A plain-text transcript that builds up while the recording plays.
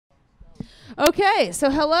Okay, so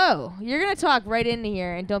hello. You're going to talk right into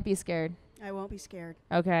here, and don't be scared. I won't be scared.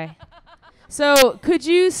 Okay. So could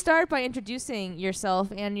you start by introducing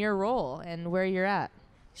yourself and your role and where you're at?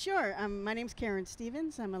 Sure. My name's Karen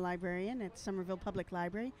Stevens. I'm a librarian at Somerville Public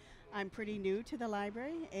Library. I'm pretty new to the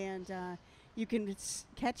library, and you can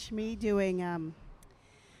catch me doing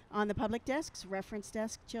on the public desks, reference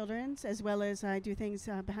desk, children's, as well as I do things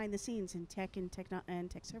behind the scenes in tech and tech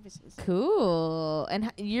services. Cool.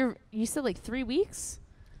 And you said like 3 weeks?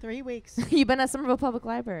 3 weeks. You've been at Somerville Public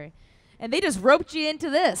Library. And they just roped you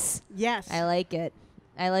into this. Yes. I like it.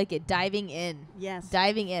 I like it. Diving in. Yes.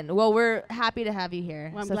 Diving in. Well, we're happy to have you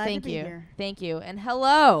here. Well, I'm so glad thank to be you. here. Thank you. And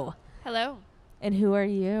hello. Hello. And who are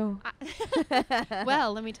you?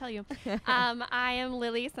 Well, let me tell you. I am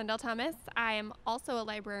Lilly Sundell-Thomas. I am also a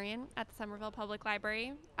librarian at the Somerville Public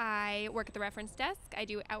Library. I work at the reference desk. I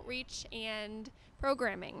do outreach and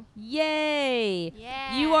programming. Yay.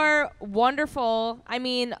 Yeah. You are wonderful. I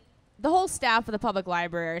mean, the whole staff of the public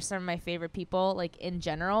library are some of my favorite people, like in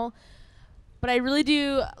general. But I really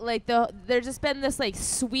do like there's just been this like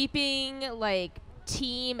sweeping like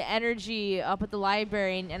team energy up at the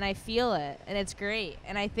library, and I feel it, and it's great.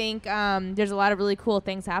 And I think there's a lot of really cool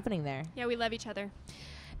things happening there. Yeah, we love each other.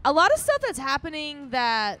 A lot of stuff that's happening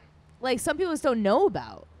that like some people just don't know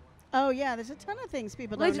about. Oh, yeah. There's a ton of things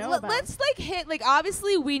people don't know about. Let's like hit like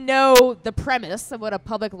obviously we know the premise of what a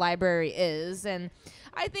public library is, and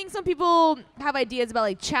I think some people have ideas about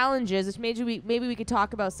like challenges, which maybe we could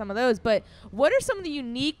talk about some of those. But what are some of the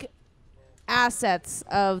unique assets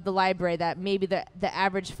of the library that maybe the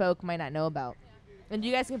average folk might not know about? And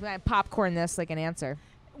you guys can popcorn this like an answer.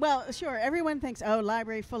 Well, sure. Everyone thinks, oh,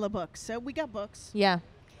 library full of books. So we got books. Yeah.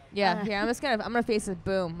 Yeah. Here, I'm gonna face it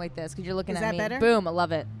boom like this because you're looking Is at that me. better? Boom. I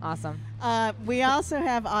love it. Awesome. We also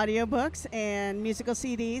have audiobooks and musical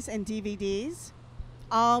CDs and DVDs,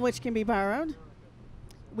 all which can be borrowed.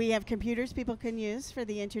 We have computers people can use for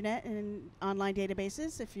the internet and online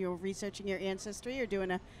databases if you're researching your ancestry or doing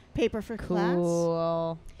a paper for class.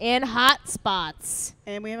 Cool. And hotspots.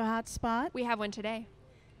 And we have a hotspot. We have one today.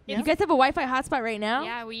 Yeah. You guys have a Wi-Fi hotspot right now?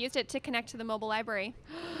 Yeah, we used it to connect to the mobile library.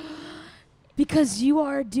 Because you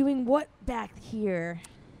are doing what back here?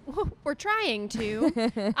 We're trying to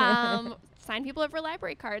sign people up for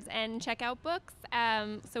library cards and check out books.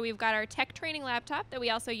 So we've got our tech training laptop that we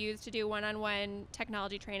also use to do one-on-one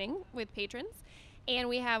technology training with patrons. And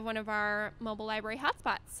we have one of our mobile library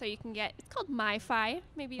hotspots. So you can get, it's called MiFi.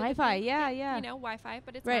 Maybe Wi-Fi, yeah. You know, Wi-Fi,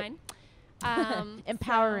 but it's Right. mine.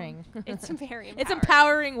 Empowering. So it's very empowering. It's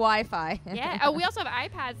empowering Wi-Fi. Yeah. Oh, we also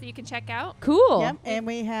have iPads that you can check out. Cool. Yep. And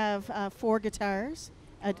we have 4 guitars,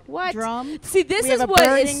 a What? drum. See, this We is have a what is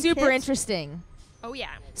birding super kit. interesting. Oh, yeah.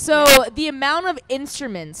 So the amount of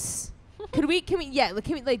instruments. Can we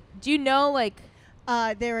like, do you know like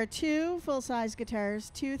There are 2 full-size guitars,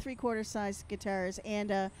 2 3/4-size guitars,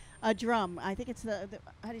 and a drum. I think it's the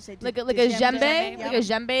how do you say? like the a djembe? djembe? Like a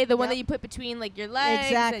djembe, the one Yep. that you put between like your legs.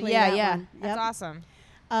 Exactly, Yeah, that yeah. one. That's Yep. awesome.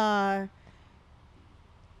 The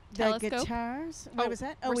Telescope? guitars. What was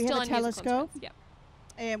that? Oh, we're we still have a on musical telescope, instruments. Yep.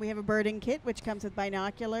 and we have a birding kit, which comes with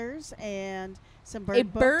binoculars and some bird A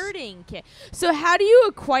books. birding kit. So how do you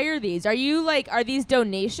acquire these? Are these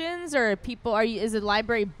donations or is the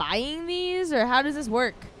library buying these or how does this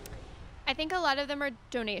work? I think a lot of them are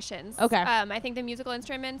donations. Okay. I think the musical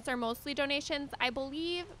instruments are mostly donations. I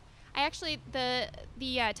believe, the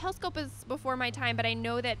telescope is before my time, but I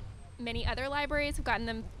know that many other libraries have gotten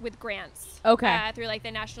them with grants. Okay. Through like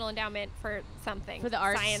the National Endowment for something. For the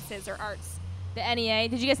arts. Sciences or arts. The NEA.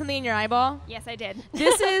 Did you get something in your eyeball? Yes, I did.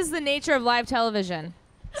 This is the nature of live television.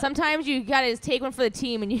 Sometimes you gotta just take one for the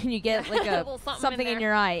team and you get like a Little something in there.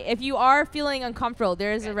 your eye. If you are feeling uncomfortable,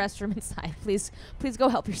 there is a restroom inside. Please go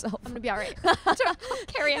help yourself. I'm gonna be all right.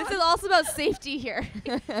 Carry on. This is also about safety here.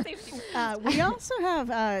 Safety. We also have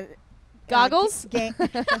Goggles? Goggles.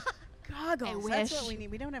 I That's wish. what we need.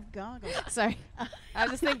 We don't have goggles. Sorry, I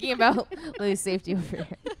was just thinking about Lily's safety over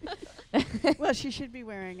here. Well, she should be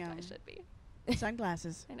wearing I should be.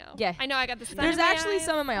 sunglasses. I know. Yeah. I know. I got the sun There's in my actually eyes.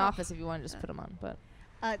 some in my office if you want to just put them on. But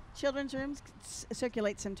Children's rooms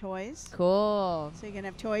circulate some toys. cool. So you can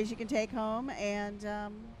have toys you can take home, and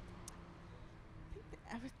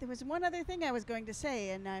there was one other thing I was going to say,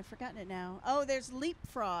 and I've forgotten it now. Oh, there's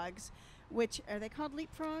leapfrogs, which are they called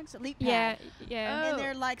leapfrogs? Leap Yeah. pad. Yeah. And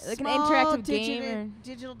they're like Like an small interactive game or-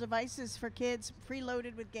 digital devices for kids,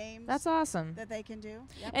 preloaded with games That's awesome. that they can do.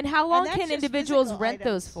 Yep. And how long that's can just individuals physical rent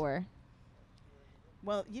those items. for?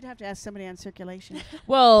 Well, you'd have to ask somebody on circulation.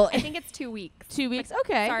 Well, I think it's 2 weeks. 2 weeks.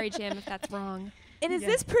 Okay. Sorry, Jim, if that's wrong. And is Yeah.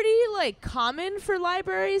 this pretty like common for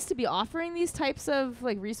libraries to be offering these types of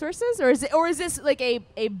like resources, or is this like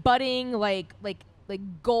a budding like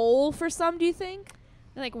goal for some? Do you think?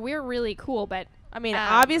 Like, we're really cool, but I mean,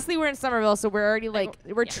 obviously we're in Somerville, so we're already we're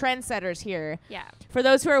yeah. trendsetters here. yeah. For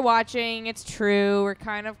those who are watching, it's true. We're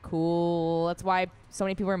kind of cool. That's why so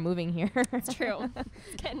many people are moving here. It's true.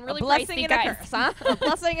 It's getting really a blessing pricey, and guys. a curse, huh? A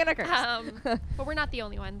blessing and a curse. But we're not the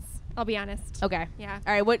only ones. I'll be honest. Okay. Yeah.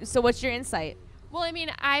 All right. What's your insight? Well, I mean,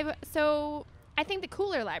 I think the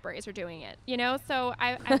cooler libraries are doing it. You know, so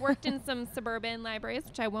I've worked in some suburban libraries,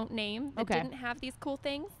 which I won't name, that Okay. didn't have these cool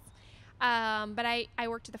things. But I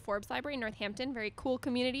worked at the Forbes Library in Northampton, very cool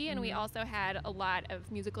community, and we also had a lot of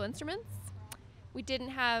musical instruments. We didn't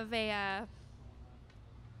have a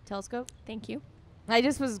Telescope. thank you. I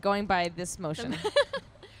just was going by this motion.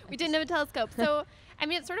 We didn't have a telescope. So, I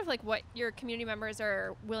mean, it's sort of like what your community members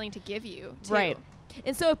are willing to give you, too. Right.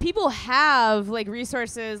 And so if people have like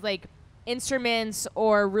resources like instruments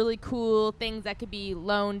or really cool things that could be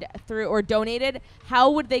loaned through or donated, how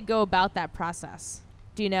would they go about that process?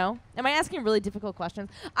 Do you know? Am I asking really difficult questions?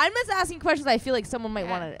 I'm just asking questions I feel like someone might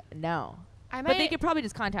want to know. But they could probably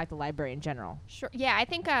just contact the library in general. Sure. Yeah, I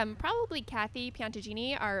think probably Kathy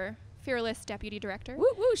Piantagini, our fearless deputy director. Woo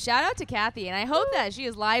woo! Shout out to Kathy, and I hope that she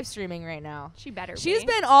is live streaming right now. She better She's be.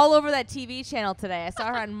 been all over that TV channel today. I saw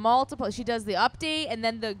her on multiple. She does the update and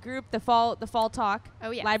then the group, the fall talk,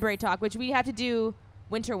 library talk, which we have to do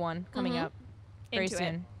winter one coming up very Into soon.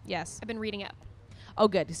 it. Yes. I've been reading up. Oh,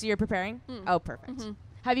 good. So you're preparing? Oh, perfect.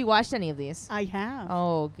 Have you watched any of these? I have.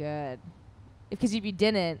 Oh, good. Because if you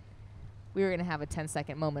didn't, we were going to have a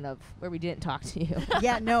 10-second moment of where we didn't talk to you.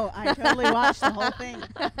 Yeah, no, I totally watched the whole thing.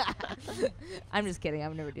 I'm just kidding. I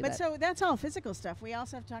would never do But that. so that's all physical stuff. We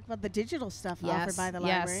also have to talk about the digital stuff offered by the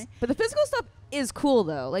library. But the physical stuff is cool,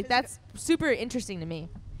 though. Like, that's super interesting to me.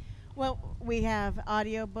 Well, we have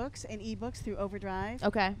audiobooks and ebooks through Overdrive.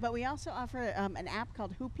 Okay. But we also offer an app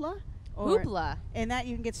called Hoopla. Hoopla. And that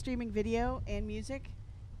you can get streaming video and music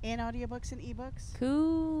and audiobooks and ebooks.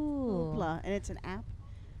 Cool. Hoopla. And it's an app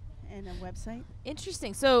and a website.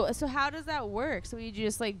 Interesting. So how does that work? So you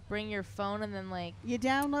just like bring your phone and then like You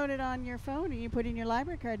download it on your phone and you put in your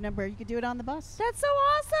library card number. You can do it on the bus. that's so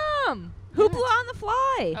awesome. Yeah. Hoopla on the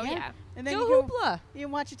fly. Oh, yeah. And then Go you Hoopla.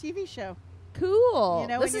 can watch a TV show. Cool. You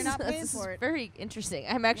know, this and you're is, not paying this for is it. very interesting.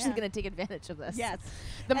 I'm actually Yeah. going to take advantage of this. Yes.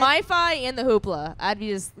 The And- MiFi and the Hoopla. I'd be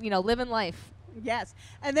just, living life. Yes.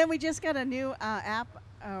 And then we just got a new app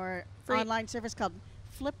or Free. online service called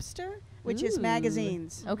Flipster, which is Ooh.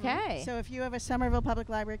 magazines. Okay. So if you have a Somerville Public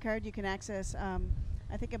Library card, you can access,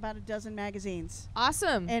 I think, about a dozen magazines.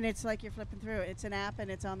 Awesome. And it's like you're flipping through it. It's an app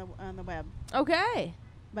and it's on the web. Okay.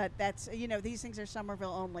 But that's, these things are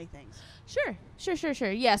Somerville only things. Sure.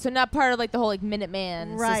 Yeah, so not part of like the whole like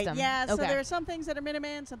Minuteman Right. system. Yeah. So Okay. there are some things that are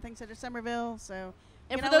Minuteman, some things that are Somerville. So.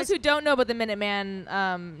 And you for know, those who don't know about the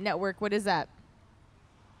Minuteman network, what is that?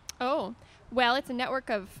 Oh, well, it's a network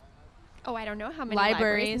of, I don't know how many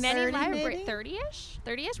Libraries. Many 30 libraries. maybe?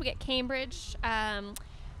 30-ish. We get Cambridge.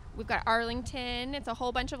 We've got Arlington. It's a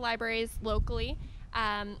whole bunch of libraries locally.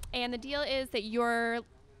 And the deal is that your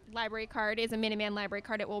library card is a Minuteman library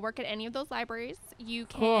card. It will work at any of those libraries. You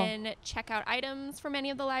can check out items from any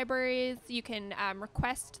of the libraries. You can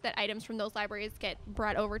request that items from those libraries get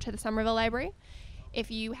brought over to the Somerville Library. If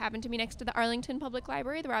you happen to be next to the Arlington Public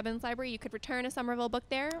Library, the Robbins Library, you could return a Somerville book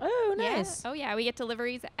there. Oh, Yeah. nice. Oh, yeah. We get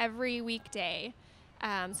deliveries every weekday.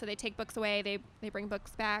 So they take books away. They bring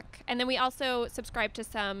books back. And then we also subscribe to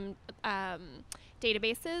some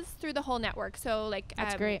databases through the whole network. So, like,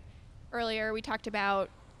 That's great. earlier we talked about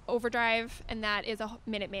Overdrive, and that is a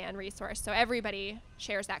Minuteman resource. So everybody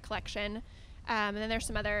shares that collection. And then there's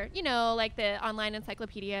some other, like the online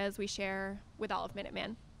encyclopedias we share with all of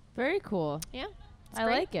Minuteman. Very cool. Yeah. I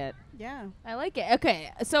like it. Yeah.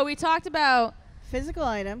 Okay, so we talked about Physical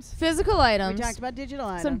items. physical items. We talked about digital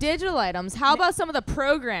items. some digital items. How about some of the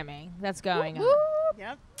programming that's going on?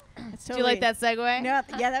 Yep. It's Do you like that segue? No,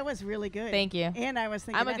 yeah, that was really good. Thank you. And I was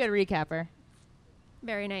thinking I'm a good recapper.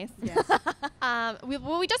 Very nice. Yes.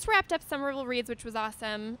 We just wrapped up Somerville Reads, which was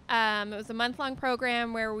awesome. It was a month-long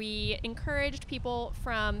program where we encouraged people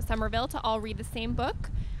from Somerville to all read the same book.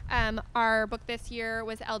 Our book this year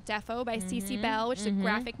was El Defo by C.C. Bell, which is a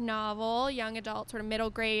graphic novel, young adult, sort of middle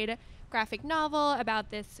grade graphic novel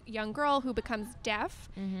about this young girl who becomes deaf.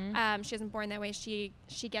 She isn't born that way. She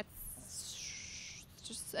gets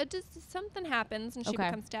just something happens and she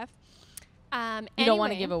becomes deaf. You don't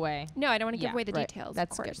want to give away. No, I don't want to give Yeah, away the right. details.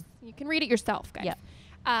 That's of course. good. You can read it yourself, guys.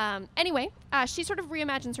 Yeah. Anyway, she sort of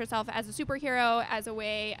reimagines herself as a superhero as a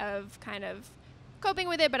way of kind of coping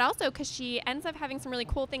with it, but also because she ends up having some really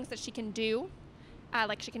cool things that she can do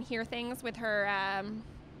like she can hear things with her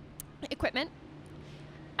equipment,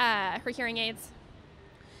 her hearing aids.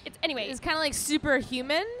 It's kind of like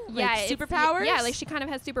superhuman, yeah, like superpowers. Yeah, like she kind of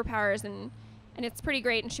has superpowers, and it's pretty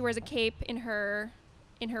great. And she wears a cape in her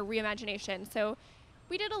reimagination. So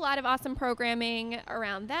we did a lot of awesome programming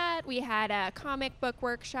around that. We had a comic book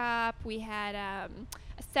workshop. We had a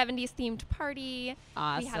 70s themed party.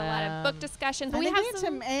 Awesome. We had a lot of book discussions. We had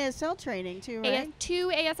some ASL training too, right? 2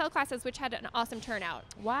 ASL classes, which had an awesome turnout.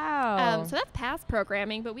 Wow. So that's past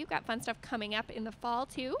programming, but we've got fun stuff coming up in the fall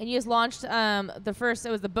too. And you just launched the first. It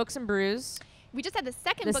was the Books and Brews. We just had the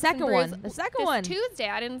second. The Books second and Brews one. The second this one. Tuesday.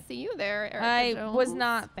 I didn't see you there, Erica I Jones. was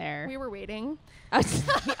not there. We were waiting.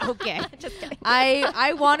 Okay. Just kidding.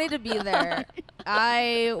 I wanted to be there.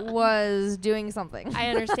 I was doing something. I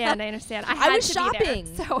understand. I I was shopping.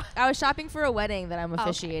 Be there, so I was shopping for a wedding that I'm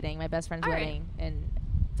officiating, my best friend's All right. wedding in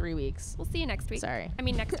 3 weeks. we'll see you next week. Sorry. I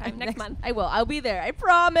mean next time, next month. I will. I'll be there. I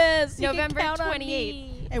promise. You can November count on 28th.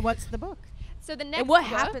 me. And what's the book? So the next And what book,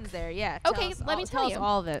 happens there? Yeah. Okay, let me tell tell you. us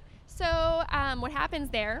all of it. So what happens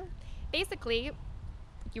there, basically,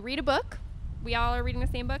 you read a book. We all are reading the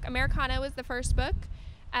same book. Americana was the first book.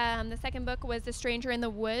 The second book was The Stranger in the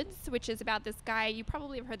Woods, which is about this guy. You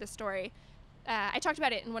probably have heard this story. I talked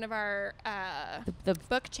about it in one of our The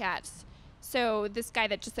book chats. So this guy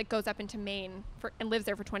that just like goes up into Maine and lives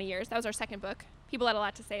there for 20 years. That was our second book. People had a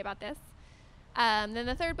lot to say about this. Then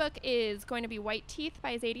the third book is going to be White Teeth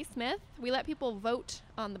by Zadie Smith. We let people vote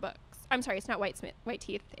on the books. I'm sorry, it's not White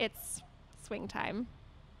Teeth. It's Swing Time.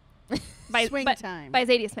 Swing Time. By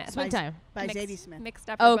Zadie Smith. Swing Time. By Zadie Smith. Mixed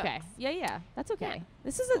up. her Okay. books. Yeah. That's okay. Yeah.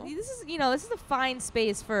 This is Cool. this is a fine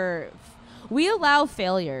space for. We allow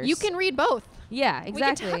failures. You can read both. Yeah, We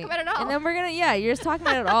exactly. can talk about it all. And then we're gonna. Yeah, you're just talking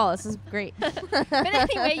about it all. This is great. But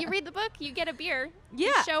anyway, you read the book, you get a beer. You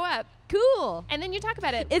Yeah. show up, Cool. and then you talk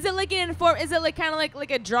about it. Is it like Is it like kind of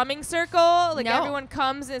like a drumming circle? Like No. everyone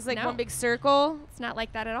comes and it's like No. one big circle. It's not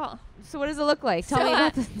like that at all. So what does it look like? Tell So, me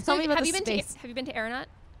about the. so Tell me about have the you been space. have you been to Aeronaut?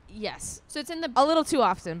 Yes. So it's in the A little too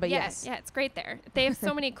often, but yeah, yes. Yeah, it's great there. They have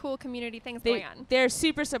so many cool community things going on. They're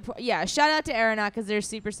super support. Yeah, shout out to Aeronaut because they're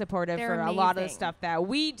super supportive They're for a lot of the amazing. stuff that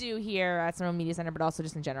we do here at Somerville Media Center, but also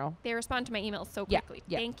just in general. They respond to my emails so Yeah, quickly.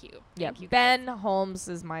 yeah. Thank you. Yeah, Thank you. Ben Holmes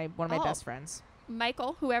is one of my Oh. best friends.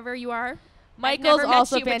 Michael, whoever you are. Michael's never met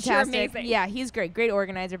also you, but you're fantastic. amazing. Yeah, he's great. Great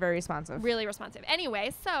organizer, very responsive. Really responsive.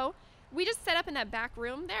 Anyway, so we just set up in that back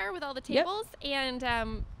room there with all the Yep. tables,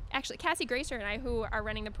 and actually Cassie Gracer and I, who are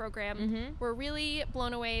running the program, Mhm. were really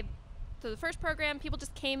blown away. So the first program, people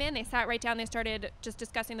just came in, they sat right down, they started just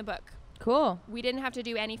discussing the book. Cool. We didn't have to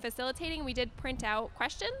do any facilitating. We did print out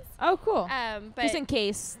questions. Oh, cool. But Just in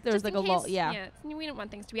case there was just like in a lull. case, Yeah. We didn't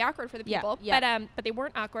want things to be awkward for the Yeah, people. yeah. But they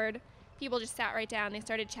weren't awkward. People just sat right down. They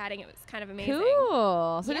started chatting. It was kind of amazing.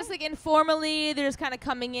 Cool. So Yeah. just like informally, they're just kind of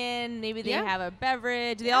coming in. Maybe they Yeah. have a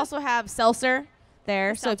beverage. They Yeah. also have seltzer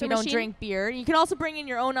there. The So if seltzer you don't machine. drink beer, you can also bring in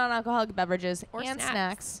your own non-alcoholic beverages Or and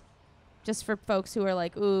snacks. just for folks who are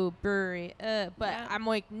like, ooh, brewery. But Yeah. I'm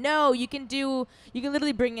like, no, you can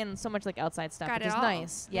literally bring in so much like outside stuff, Got which it is all.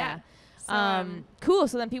 nice. Yeah. So, Cool.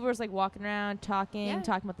 So then people were just like walking around, talking Yeah.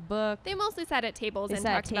 about the book. they mostly sat at tables They and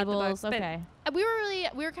sat at talked about the tables. books. Okay. But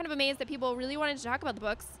we were kind of amazed that people really wanted to talk about the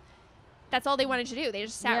books. That's all they wanted to do. They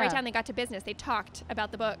just sat right Yeah. down. They got to business. They talked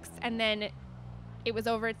about the books, and then it was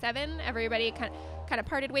over at 7. Everybody kind of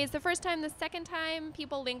parted ways the first time. The second time,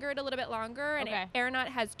 people lingered a little bit longer. And Okay. Aeronaut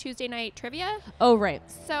has Tuesday night trivia. Oh, right.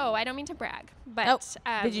 So I don't mean to brag, but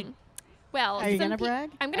Oh, did you- Well, Are you some gonna brag?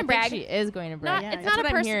 I'm I gonna think brag. she is going to brag. Yeah, It's that's not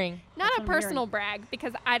what a I'm hearing. not That's a what I'm personal brag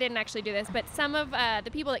because I didn't actually do this, but some of the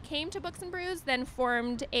people that came to Books and Brews then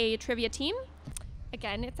formed a trivia team.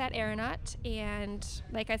 Again, it's at Aeronaut, and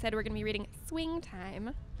like I said, we're going to be reading Swing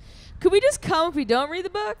Time. Could we just come if we don't read the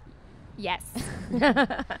book? Yes,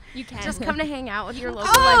 you can. Just come to hang out with your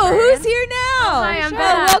local Oh, librarian. who's here now? Hi, I'm Sure.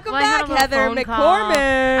 back. Welcome Well, I had back, a little Heather phone call.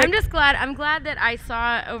 McCormick. I'm just glad. I'm glad that I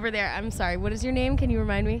saw over there. I'm sorry. What is your name? Can you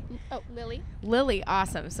remind me? Oh, Lily. Lily.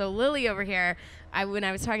 Awesome. So Lily over here. When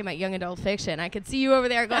I was talking about young adult fiction, I could see you over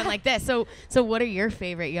there going like this. So what are your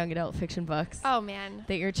favorite young adult fiction books Oh man.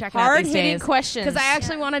 that you're checking out these Hard-hitting days? questions. Because I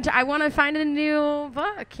actually I want to find a new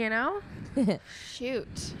book. You know. Shoot.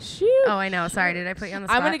 Shoot. Oh, I know. Sorry. Did I put you on the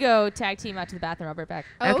spot? I'm going to go tag team out to the bathroom. I'll be right back.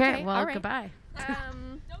 Oh, Okay. Well, all right. goodbye. Don't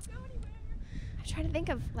go anywhere. I'm trying to think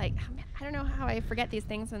of I don't know how I forget these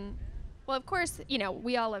things. And well, of course,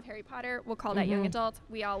 we all love Harry Potter. We'll call that young adult.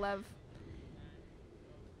 We all love.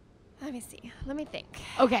 Let me see. Let me think.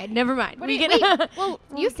 Okay. Never mind. What do you, wait, well,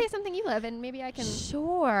 you say something you love, and maybe I can.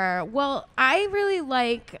 Sure. Well, I really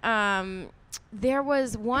like There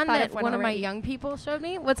was one thought that of one one of my already. young people showed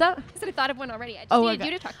me. What's up? I said I thought of one already. I just Oh, needed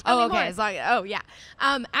okay. you to talk. Oh, Tell me okay. more. As long, oh, yeah.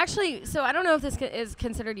 Actually, so I don't know if this is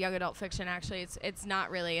considered young adult fiction. Actually, it's not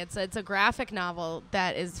really. It's a graphic novel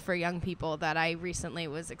that is for young people that I recently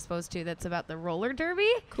was exposed to. That's about the roller derby.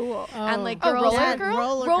 Cool. And like Oh, girls. Roller Girl?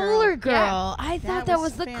 Roller Girl. Yeah. I thought that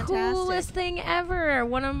was the coolest thing ever.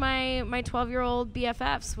 One of my 12-year-old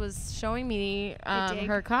BFFs was showing me dig.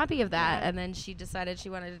 her copy of that, Yeah. and then she decided she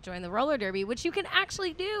wanted to join the roller derby, which you can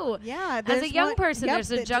actually do. Yeah, As a there's young one- person, yep,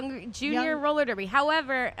 there's a the junior young- roller derby.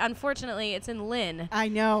 However, unfortunately, it's in Lynn. I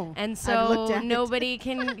know. And I've looked so at it. nobody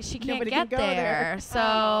can, she can't Nobody get can go there. there. So,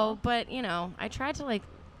 Oh. but you know, I tried to like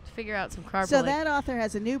figure out some carpooling. So that author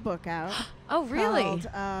has a new book out. oh, really? Called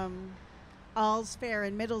All's Fair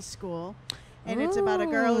in Middle School, and it's about a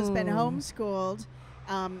girl who's been Ooh. homeschooled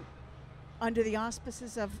under the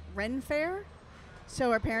auspices of Ren Fair.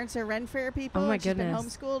 So her parents are Ren Fair people. Oh my and she's goodness. been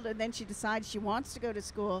homeschooled, and then she decides she wants to go to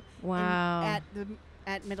school. Wow.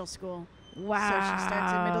 At middle school. Wow. So she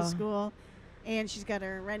starts in middle school, and she's got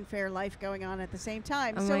her Ren Fair life going on at the same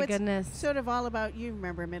time. Oh so my it's goodness. sort of all about you.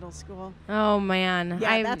 Remember middle school? Oh man.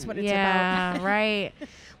 Yeah, that's what it's yeah, about. right.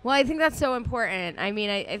 Well, I think that's so important. I mean,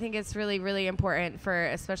 I think it's really, really important for,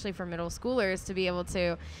 especially for middle schoolers, to be able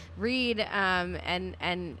to read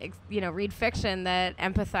read fiction that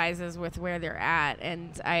empathizes with where they're at.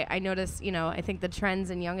 And I notice, I think the trends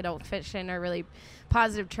in young adult fiction are really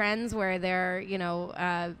positive trends where they're,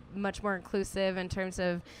 much more inclusive in terms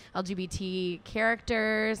of LGBT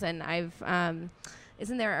characters. And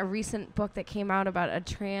isn't there a recent book that came out about a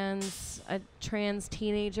trans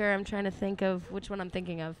teenager? I'm trying to think of which one I'm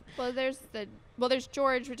thinking of. Well, there's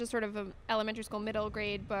George, which is sort of an elementary school middle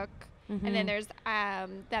grade book, and then there's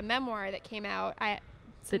that memoir that came out. I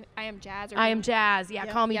Am Jazz. Or I Am Jazz. Yeah,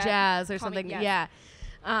 Yeah. Call Me Yeah, Jazz or Call Me- something. yes.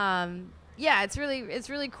 Yeah. Yeah, it's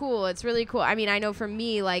really cool. It's really cool. I mean, I know for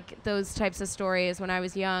me, like those types of stories when I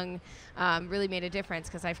was young, really made a difference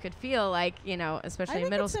because I could feel like, especially I in think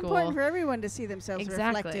middle it's school. important for everyone to see themselves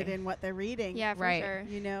Exactly. reflected in what they're reading. Yeah, for Right. sure.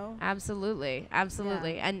 You know? Absolutely.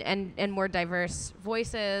 And more diverse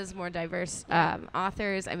voices, more diverse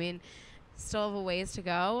authors. I mean, still have a ways to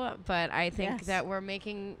go, but I think Yes. that we're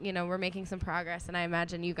making some progress, and I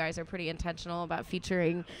imagine you guys are pretty intentional about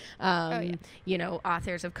featuring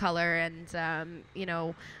authors of color and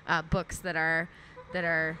books that are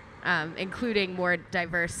including more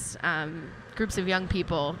diverse groups of young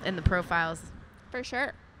people in the profiles. For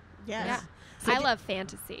sure. Yes. Yeah. So I d- love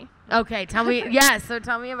fantasy. Okay, tell me. Yes, so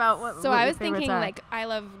tell me about what. So what I your was favorites thinking, are. like, I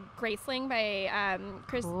love Graceling by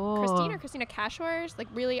Cool. Christina Cashore. Like,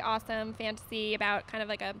 really awesome fantasy about kind of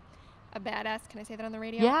like a badass. Can I say that on the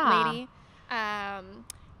radio? Yeah. Lady.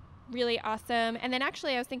 Really awesome. And then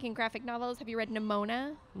actually, I was thinking graphic novels. Have you read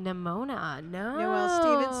Nimona? Nimona, no. Noelle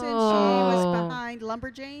Stevenson, she was behind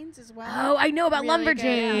Lumberjanes as well. Oh, I know about Really good.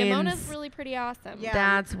 Lumberjanes. Nimona's really pretty awesome. Yeah.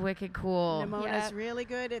 That's wicked cool. Nimona's Yeah. really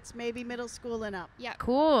good. It's maybe middle school and up. Yeah.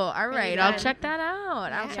 Cool. All right, I'll fun. check that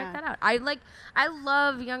out. I'll Yeah. check that out. I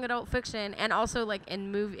love young adult fiction, and also like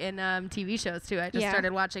in TV shows too. I just Yeah.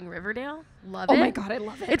 started watching Riverdale. Love Oh it. my God, I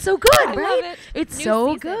love it. It's so good, I right? love it. It's New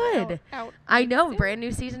so season good. out I know, soon. brand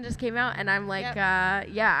new season just came out, and I'm like,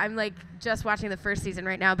 I'm like just watching the first season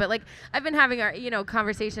right now. But like, I've been having our,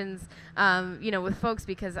 conversations, with folks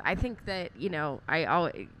because I think that,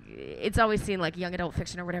 it's always seen like young adult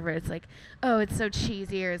fiction or whatever. It's like, oh, it's so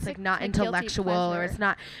cheesy, or it's like not a guilty intellectual, or pleasure. it's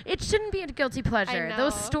not. It shouldn't be a guilty pleasure.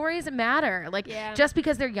 Those know. stories matter. Like, Yeah. just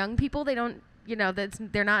because they're young people, they don't.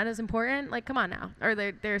 They're not as important. Like, come on now. Or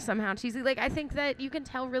they're somehow cheesy. Like, I think that you can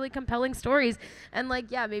tell really compelling stories. And, like,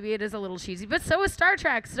 yeah, maybe it is a little cheesy. But so is Star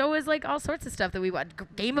Trek. So is, like, all sorts of stuff that we watch.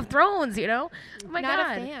 Game of Thrones, Oh, my Not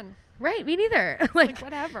God. a fan. Right, me neither. Like,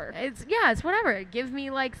 whatever. It's whatever. Give me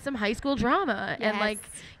like some high school drama and like,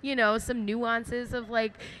 some nuances of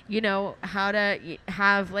like, how to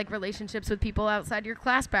have like relationships with people outside your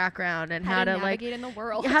class background and how to like navigate in the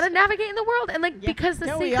world. how to navigate in the world. And like, Yeah. because the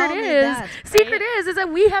No, we all secret need is that, is that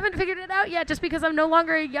we haven't figured it out yet. Just because I'm no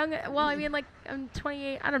longer a young, well, I mean, like I'm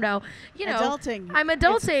 28. I don't know. Adulting. I'm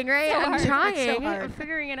adulting, right? so I'm hard. It's so trying. hard. I'm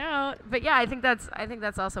figuring it out. But yeah, I think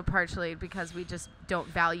that's also partially because we just don't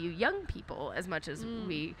value young people as much as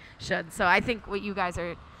we should. So I think what you guys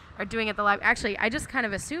are doing at the library. Actually, I just kind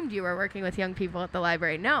of assumed you were working with young people at the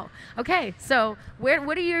library. No. Okay. So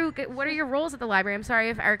what are your roles at the library? I'm sorry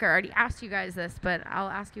if Erica already asked you guys this, but I'll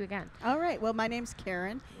ask you again. All right. Well, my name's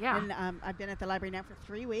Karen. Yeah. And I've been at the library now for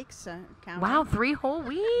 3 weeks. Counting. Wow, 3 whole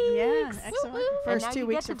weeks. Yeah, excellent. Woo-woo. And First now 2 you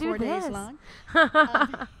weeks get are to do 4 days this. long.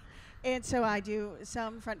 And so I do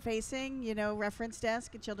some front-facing, reference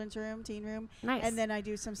desk, a children's room, teen room. Nice. And then I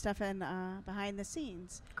do some stuff in behind the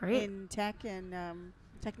scenes. Great. In tech and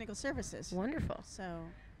technical services. Wonderful. So.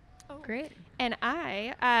 Great. And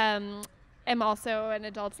I am also an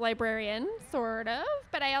adults librarian, sort of,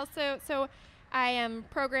 but I am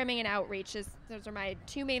programming and outreach. Those are my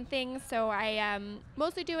two main things. So I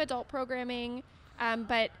mostly do adult programming,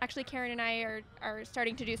 but actually Karen and I are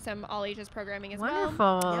starting to do some all ages programming as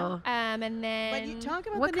Wonderful. well. And then But you talk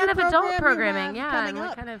about What the kind new of adult program you programming? have Yeah. coming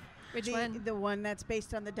What up. kind of? which one? The one that's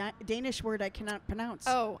based on the Danish word I cannot pronounce.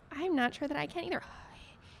 Oh, I'm not sure that I can either.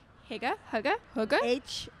 Hygge. Hygge.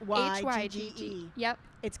 Yep.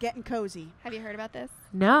 It's getting cozy. Have you heard about this?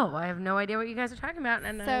 No, I have no idea what you guys are talking about,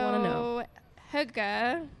 and I want to know. So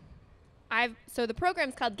Hygge, so the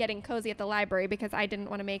program's called Getting Cozy at the Library because I didn't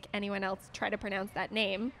want to make anyone else try to pronounce that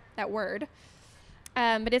word.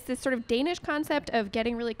 But it's this sort of Danish concept of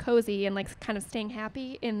getting really cozy and like kind of staying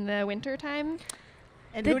happy in the winter time.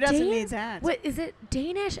 And who doesn't need that? What is it?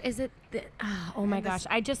 Danish? Is it? Oh my gosh!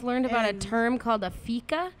 I just learned about a term called a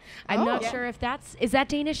fika. I'm not sure if is that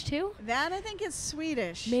Danish too? That I think is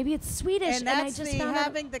Swedish. Maybe it's Swedish. And that's I just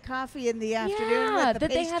having the coffee in the afternoon with the that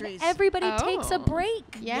pastries. they have. Everybody takes a break.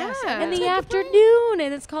 Yeah. In the Take a afternoon,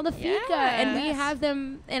 and it's called a fika. Yeah. And we have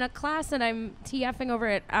them in a class that I'm TFing over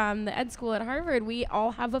at the ed school at Harvard. We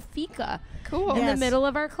all have a fika. Cool. In the Yes. middle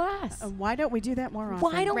of our class. Why don't we do that more often?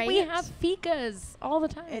 Why don't we Right? have fikas all the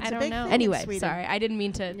time? It's I a don't big know. thing in Anyway, Sweden. sorry, I didn't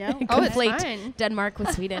mean to No? Oh, it's conflate fine. Denmark with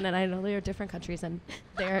Sweden, and I know they are different countries and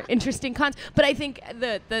they're interesting But I think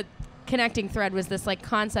the connecting thread was this like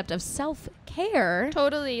concept of self-care,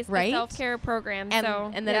 Totally. It's Right? the self-care program. and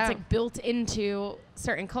so, that it's like built into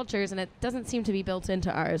certain cultures, and it doesn't seem to be built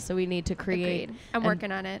into ours. So we need to create. Agreed. I'm and-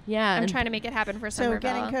 working on it. Yeah, I'm and trying to make it happen for So Somerville.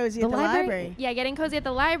 getting cozy The at the library- library. Yeah, Getting Cozy at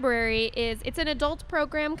the Library it's an adult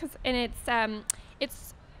program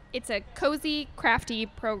it's a cozy, crafty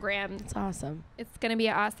program. It's awesome. It's going to be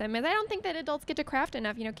awesome. And I don't think that adults get to craft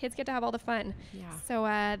enough. Kids get to have all the fun. Yeah. So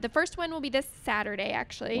the first one will be this Saturday,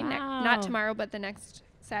 actually. Wow. Not tomorrow, but the next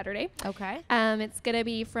Saturday. Okay. It's going to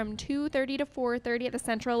be from 2:30 to 4:30 at the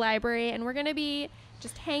Central Library. And we're going to be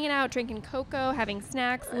just hanging out, drinking cocoa, having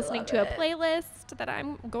snacks, listening to a playlist that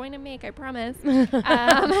I'm going to make, I promise. It's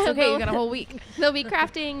okay. You got a whole week. They'll be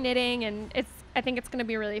crafting, knitting, and I think it's going to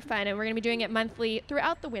be really fun. And we're going to be doing it monthly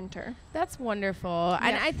throughout the winter. That's wonderful.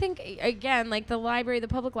 And Yeah. I think, again, like the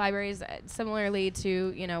public libraries, similarly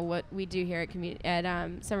to, what we do here at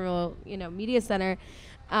Somerville, Media Center,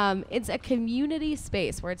 it's a community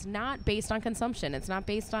space where it's not based on consumption. It's not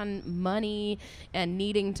based on money and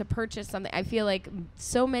needing to purchase something. I feel like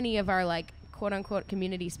so many of our quote unquote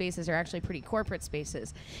community spaces are actually pretty corporate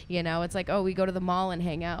spaces. It's like, oh, we go to the mall and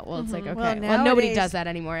hang out. Well, it's like, okay. Well, Well, nobody nowadays, does that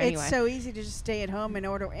anymore anyway. It's so easy to just stay at home and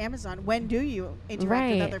order Amazon. When do you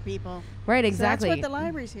interact with Right. other people? Right, exactly. So that's what the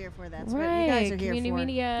library's here for. That's right. what you guys are here Community for.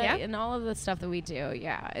 media Yeah. and all of the stuff that we do,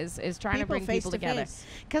 is trying to bring face people to together. face.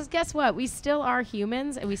 Because guess what? We still are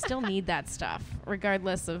humans, and we still need that stuff,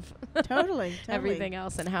 regardless of Totally. everything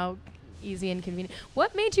else and how easy and convenient.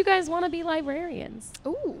 What made you guys want to be librarians?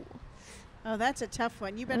 Ooh. Oh, that's a tough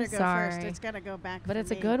one. You better I'm go sorry. first. It's got to go back. But for it's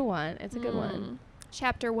me. a good one. It's a good one.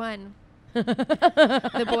 Chapter 1.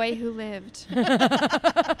 The Boy Who Lived.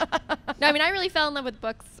 No, I really fell in love with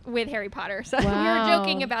books with Harry Potter. So we were Wow.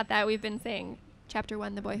 joking about that. We've been saying Chapter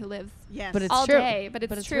 1, The Boy Who Lives. Yes. But it's all true. day. But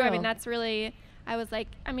it's true. real. That's really, I was like,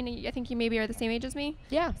 I think you maybe are the same age as me.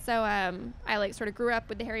 Yeah. So I sort of grew up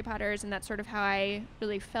with the Harry Potters, and that's sort of how I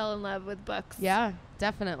really fell in love with books. Yeah,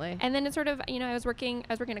 definitely. And then it's sort of, I was working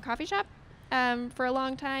in a coffee shop for a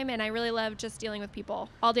long time, and I really loved just dealing with people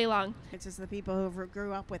all day long. It's just the people who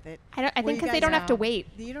grew up with it. I Well, think you because they guys don't have to know. wait.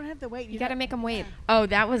 You don't have to wait. You got to make them wait. Oh,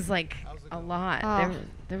 that was like a lot. Oh.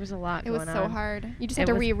 There was a lot It going was so on. hard. You just It had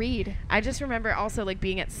to was- reread. I just remember also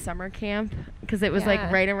being at summer camp because it was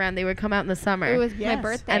Yeah. right around, they would come out in the summer. It was my Yes.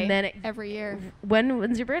 birthday. And then every year.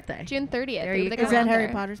 when's your birthday? June 30th. There They you would go. Is come that out Harry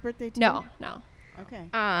there. Potter's birthday too? No. Okay.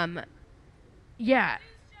 Yeah.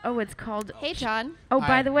 Oh, it's called. Hey, John. Oh, Hi,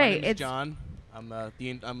 by the my way, name is it's John. I'm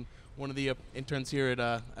one of the interns here at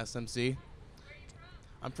SMC.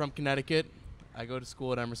 I'm from Connecticut. I go to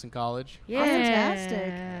school at Emerson College. yeah.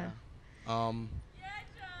 fantastic.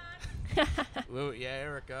 Yeah,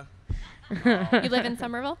 Erica. You live in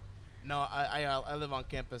Somerville? No, I live on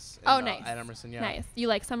campus. Nice. At Emerson. Yeah. Nice. You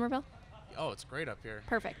like Somerville? Oh, it's great up here.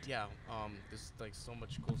 Perfect. Yeah. There's so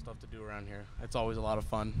much cool stuff to do around here. It's always a lot of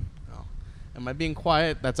fun. Oh. Am I being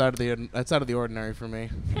quiet? That's out of the ordinary for me.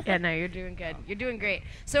 Yeah, no, you're doing good. You're doing great.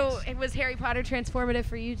 So, was Harry Potter transformative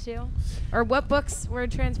for you too, or what books were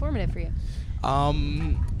transformative for you?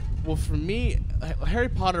 Well, for me, Harry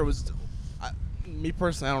Potter was, me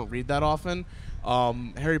personally, I don't read that often.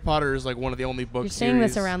 Harry Potter is like one of the only books. You're saying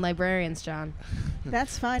this around librarians, John.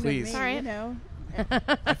 That's fine with Please. me. All right. You know,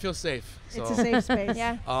 I feel safe. So. it's a safe space.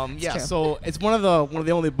 Yeah. Yeah. true. So it's one of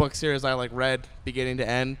the only book series I like read beginning to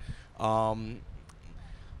end. One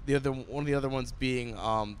of the other ones being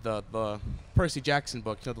the Percy Jackson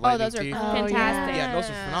book, you know, the Lightning Those are Thief. fantastic. Yeah, those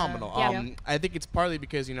are phenomenal. Yeah. I think it's partly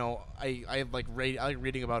because I like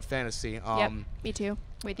reading about fantasy. Yep. Me too.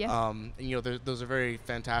 With you. And, those are very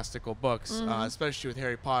fantastical books, especially with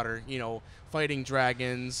Harry Potter. Fighting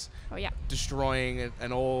dragons, Oh yeah. destroying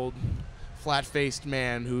an old, flat-faced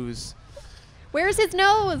man who's, Where's his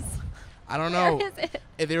nose? I don't Where know. is it?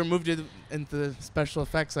 If they removed it into special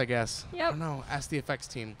effects, I guess. Yep. I don't know. Ask the effects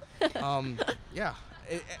team. Yeah.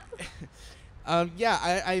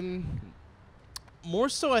 I'm more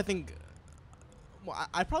so. I think. Well,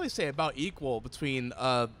 I'd probably say about equal between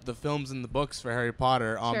the films and the books for Harry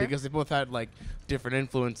Potter, Sure. because they both had like different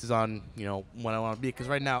influences on what I want to be. Because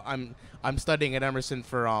right now I'm studying at Emerson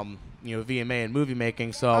for VMA and movie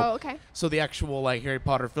making. So Oh, okay. so the actual like Harry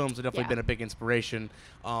Potter films have definitely Yeah. been a big inspiration.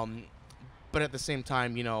 But at the same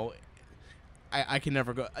time, I can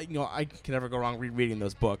never go. I can never go wrong rereading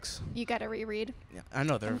those books. You got to reread. Yeah, I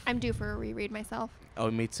know they're. I'm due for a reread myself. Oh,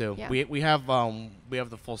 me too. Yeah. We have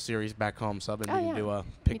the full series back home, so I've been Oh, needing yeah. to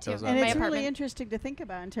pick Me too. those And up. My it's really apartment. interesting to think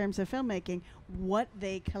about in terms of filmmaking what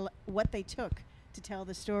they took to tell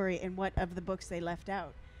the story and what of the books they left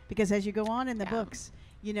out. Because as you go on in the Yeah. books,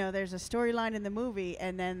 there's a storyline in the movie,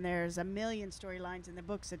 and then there's a million storylines in the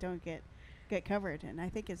books that don't get covered. And I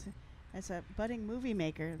think as a budding movie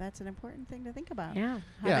maker, that's an important thing to think about. Yeah.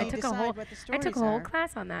 How Yeah. do you decide what the I stories took a whole are?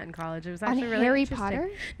 class on that in college. It was On actually really Harry interesting. Potter?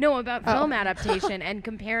 No, about Oh. film adaptation and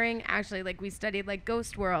comparing. Actually, like we studied like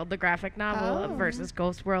Ghost World, the graphic novel, Oh. versus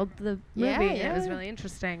Ghost World, the movie. Yeah, And it was yeah. really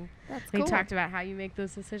interesting. That's We cool. talked about how you make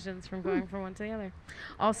those decisions from going from one to the other.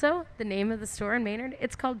 Also, the name of the store in Maynard,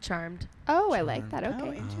 it's called Charmed. Oh, I like that. Oh,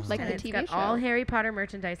 Okay. interesting. Like And the it's TV got show. all Harry Potter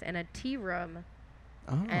merchandise and a tea room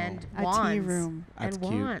Oh. and A tea wands. room. That's and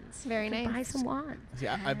cute. wands. Very You can nice. Buy some wands. See,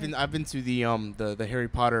 I've been to the Harry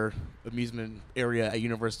Potter amusement area at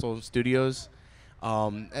Universal Studios,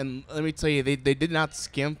 and let me tell you, they did not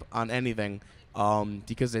skimp on anything,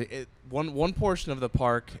 because one portion of the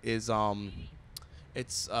park is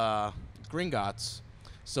it's Gringotts,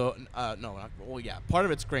 so part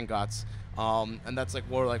of it's Gringotts. And that's like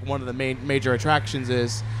more like one of the major attractions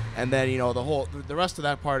is, and then the rest of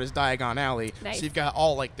that part is Diagon Alley. Nice. So you've got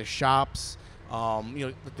all like the shops,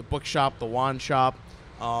 like the bookshop, the wand shop.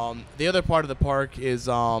 The other part of the park is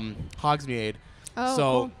Hogsmeade. Oh, so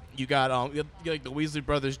cool. you got like the Weasley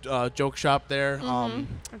Brothers joke shop there.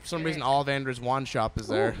 Mm-hmm. For some reason, Ollivander's wand shop is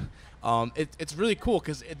there. It's really cool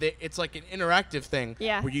because it's like an interactive thing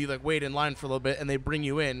Yeah. where you like wait in line for a little bit and they bring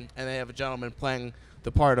you in and they have a gentleman playing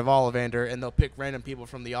the part of Ollivander, and they'll pick random people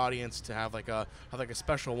from the audience to have like a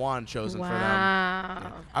special wand chosen for them.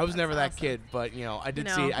 Wow. I was never that awesome. kid, but I did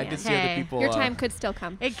No. see Yeah. other Hey. people. Your time could still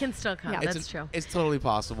come. It can still come. Yeah. That's true. It's totally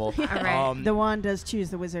possible. All right. The wand does choose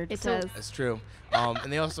the wizard. It So- does. That's true.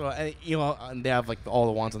 And they also, and they have like all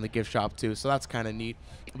the wands on the gift shop too, so that's kind of neat.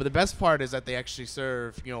 But the best part is that they actually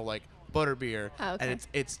serve, like butterbeer, Oh, okay. and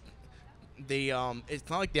it's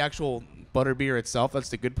not like the actual butterbeer itself. That's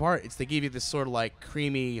the good part. It's they give you this sort of like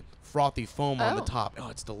creamy, frothy foam on the Oh. top. Oh,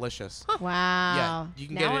 it's delicious. Wow. you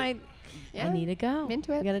can now get it. I Yeah. need to go. I'm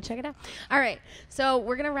into it. We gotta check it out. All right, so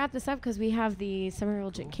we're gonna wrap this up because we have the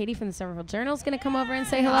Somerville. Katie from the Somerville Journal is gonna come over and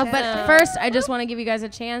say hello. But Awesome. first, I just want to give you guys a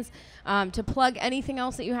chance to plug anything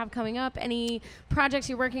else that you have coming up, any projects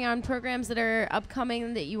you're working on, programs that are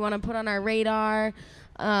upcoming that you want to put on our radar,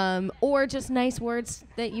 or just nice words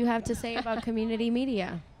that you have to say about community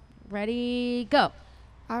media. Ready, go.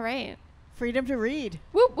 All right. Freedom to read.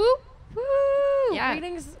 Whoop whoop. Woo! Yeah.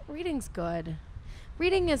 Reading's good.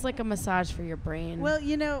 Reading is like a massage for your brain. Well,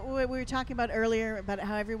 what we were talking about earlier about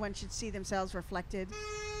how everyone should see themselves reflected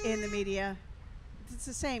in the media. It's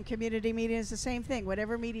the same. Community media is the same thing.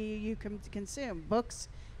 Whatever media you consume, books,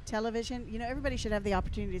 television, everybody should have the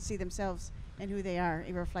opportunity to see themselves and who they are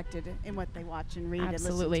reflected in what they watch and read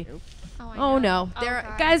Absolutely. and listen to. I Oh know. no! Oh, There,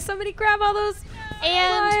 God. guys, somebody grab all those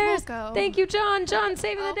And flyers. we'll go. Thank you, John. John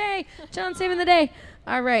saving the day. John saving the day.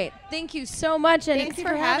 All right. Thank you so much, and Thanks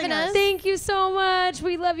for having us. Thank you so much.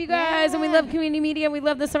 We love you guys, and we Yeah. love community media. And we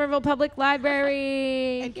love the Somerville Public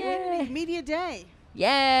Library. And Yay. Community Media Day.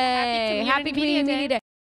 Yay! Happy Community Media Media Day.